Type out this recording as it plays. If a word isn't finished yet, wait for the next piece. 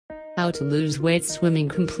How to lose weight swimming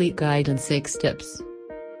complete guide and 6 tips.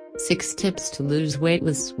 6 tips to lose weight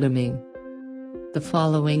with swimming. The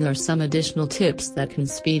following are some additional tips that can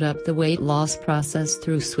speed up the weight loss process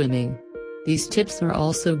through swimming. These tips are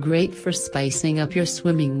also great for spicing up your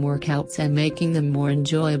swimming workouts and making them more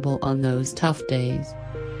enjoyable on those tough days.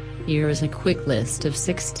 Here is a quick list of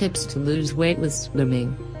 6 tips to lose weight with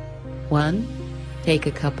swimming. 1. Take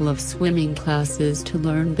a couple of swimming classes to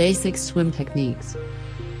learn basic swim techniques.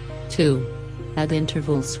 2. Add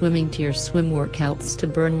interval swimming to your swim workouts to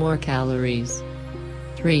burn more calories.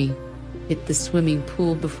 3. Hit the swimming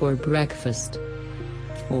pool before breakfast.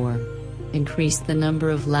 4. Increase the number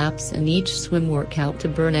of laps in each swim workout to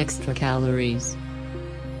burn extra calories.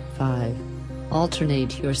 5.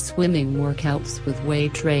 Alternate your swimming workouts with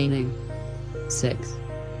weight training. 6.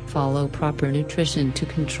 Follow proper nutrition to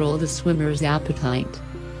control the swimmer's appetite.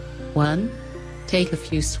 1. Take a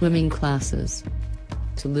few swimming classes.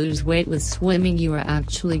 To lose weight with swimming, you are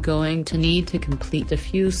actually going to need to complete a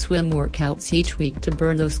few swim workouts each week to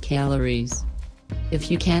burn those calories.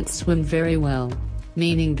 If you can't swim very well,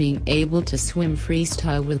 meaning being able to swim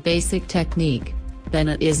freestyle with basic technique, then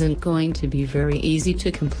it isn't going to be very easy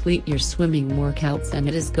to complete your swimming workouts, and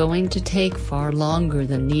it is going to take far longer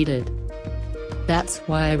than needed. That's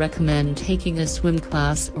why I recommend taking a swim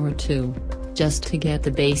class or 2, just to get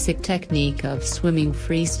the basic technique of swimming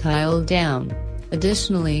freestyle down.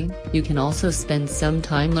 Additionally, you can also spend some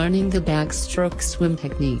time learning the backstroke swim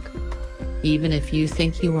technique. Even if you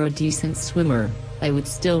think you are a decent swimmer, I would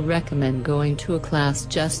still recommend going to a class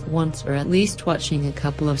just once, or at least watching a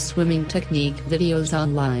couple of swimming technique videos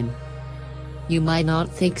online. You might not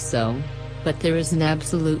think so, but there is an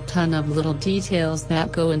absolute ton of little details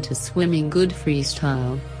that go into swimming good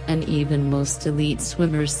freestyle, and even most elite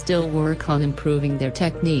swimmers still work on improving their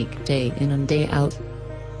technique day in and day out.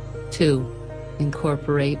 2.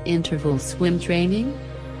 Incorporate interval swim training.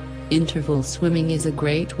 Interval swimming is a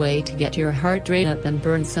great way to get your heart rate up and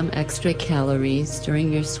burn some extra calories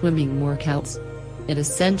during your swimming workouts. It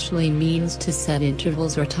essentially means to set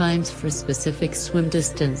intervals or times for specific swim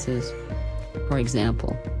distances. For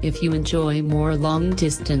example, if you enjoy more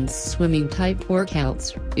long-distance swimming type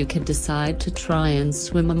workouts, you could decide to try and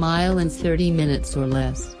swim a mile in 30 minutes or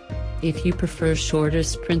less. If you prefer shorter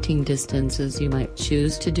sprinting distances, you might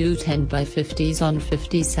choose to do 10 by 50s on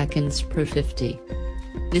 50 seconds per 50.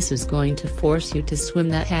 This is going to force you to swim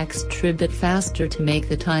that extra bit faster to make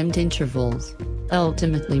the timed intervals,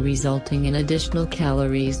 ultimately resulting in additional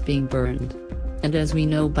calories being burned. And as we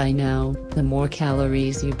know by now, the more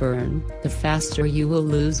calories you burn, the faster you will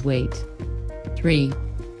lose weight. 3.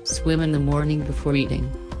 Swim in the morning before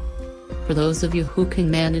eating. For those of you who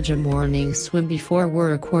can manage a morning swim before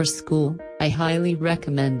work or school, I highly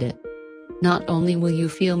recommend it. Not only will you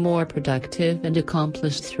feel more productive and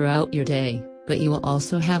accomplished throughout your day, but you will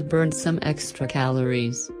also have burned some extra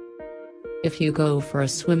calories. If you go for a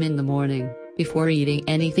swim in the morning, before eating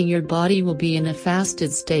anything, your body will be in a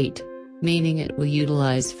fasted state, meaning it will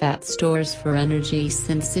utilize fat stores for energy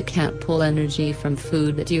since it can't pull energy from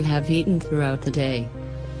food that you have eaten throughout the day,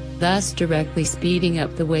 thus directly speeding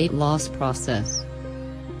up the weight loss process.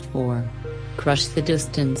 4. Crush the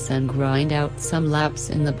distance and grind out some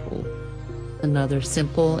laps in the pool. Another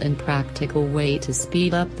simple and practical way to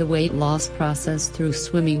speed up the weight loss process through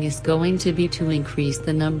swimming is going to be to increase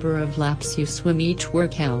the number of laps you swim each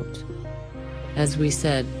workout. As we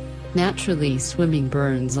said, naturally swimming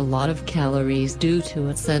burns a lot of calories due to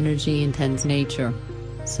its energy-intense nature.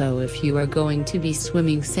 So if you are going to be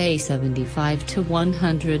swimming say 75 to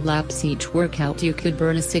 100 laps each workout, you could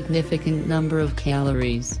burn a significant number of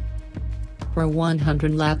calories. For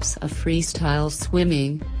 100 laps of freestyle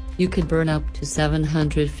swimming, you could burn up to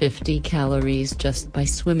 750 calories just by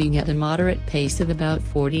swimming at a moderate pace of about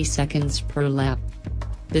 40 seconds per lap.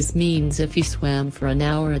 This means if you swam for an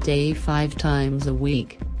hour a day 5 times a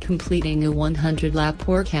week, completing a 100-lap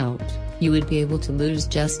workout, you would be able to lose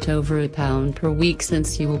just over a pound per week,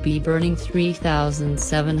 since you will be burning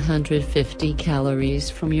 3,750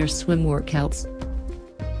 calories from your swim workouts.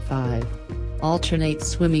 5. Alternate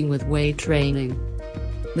swimming with weight training.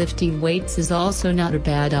 Lifting weights is also not a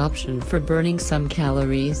bad option for burning some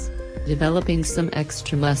calories, developing some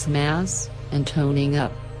extra muscle mass, and toning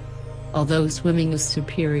up. Although swimming is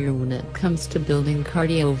superior when it comes to building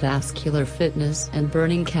cardiovascular fitness and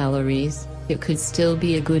burning calories, it could still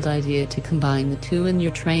be a good idea to combine the two in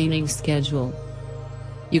your training schedule.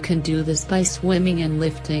 You can do this by swimming and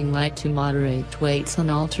lifting light to moderate weights on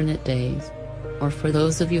alternate days. Or for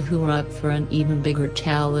those of you who are up for an even bigger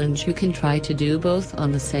challenge, you can try to do both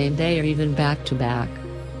on the same day or even back to back.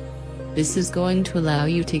 This is going to allow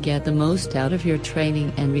you to get the most out of your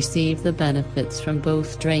training and receive the benefits from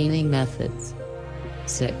both training methods.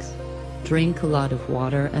 6. Drink a lot of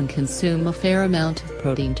water and consume a fair amount of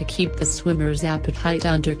protein to keep the swimmer's appetite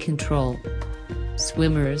under control.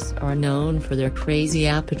 Swimmers are known for their crazy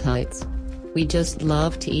appetites. We just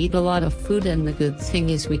love to eat a lot of food, and the good thing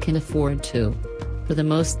is we can afford to. For the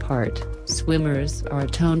most part, swimmers are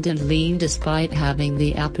toned and lean despite having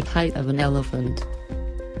the appetite of an elephant.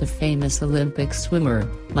 The famous Olympic swimmer,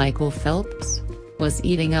 Michael Phelps, was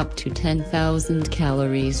eating up to 10,000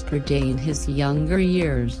 calories per day in his younger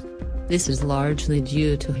years. This is largely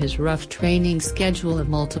due to his rough training schedule of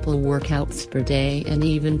multiple workouts per day and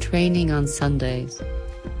even training on Sundays.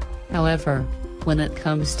 However, when it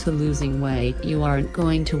comes to losing weight, you aren't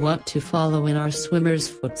going to want to follow in our swimmers'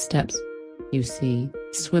 footsteps. You see,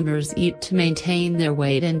 swimmers eat to maintain their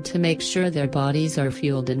weight and to make sure their bodies are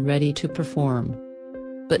fueled and ready to perform.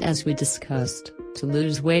 But as we discussed, to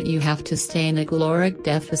lose weight you have to stay in a caloric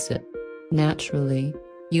deficit. Naturally,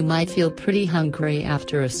 you might feel pretty hungry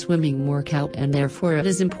after a swimming workout, and therefore it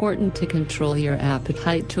is important to control your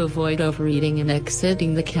appetite to avoid overeating and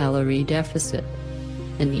exceeding the calorie deficit.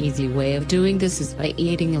 An easy way of doing this is by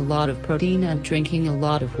eating a lot of protein and drinking a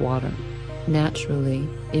lot of water. Naturally,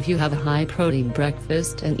 if you have a high-protein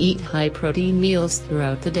breakfast and eat high-protein meals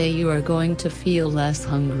throughout the day, you are going to feel less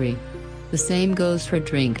hungry. The same goes for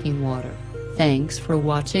drinking water. Thanks for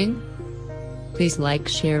watching. Please like,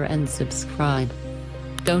 share and subscribe.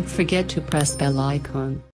 Don't forget to press bell icon.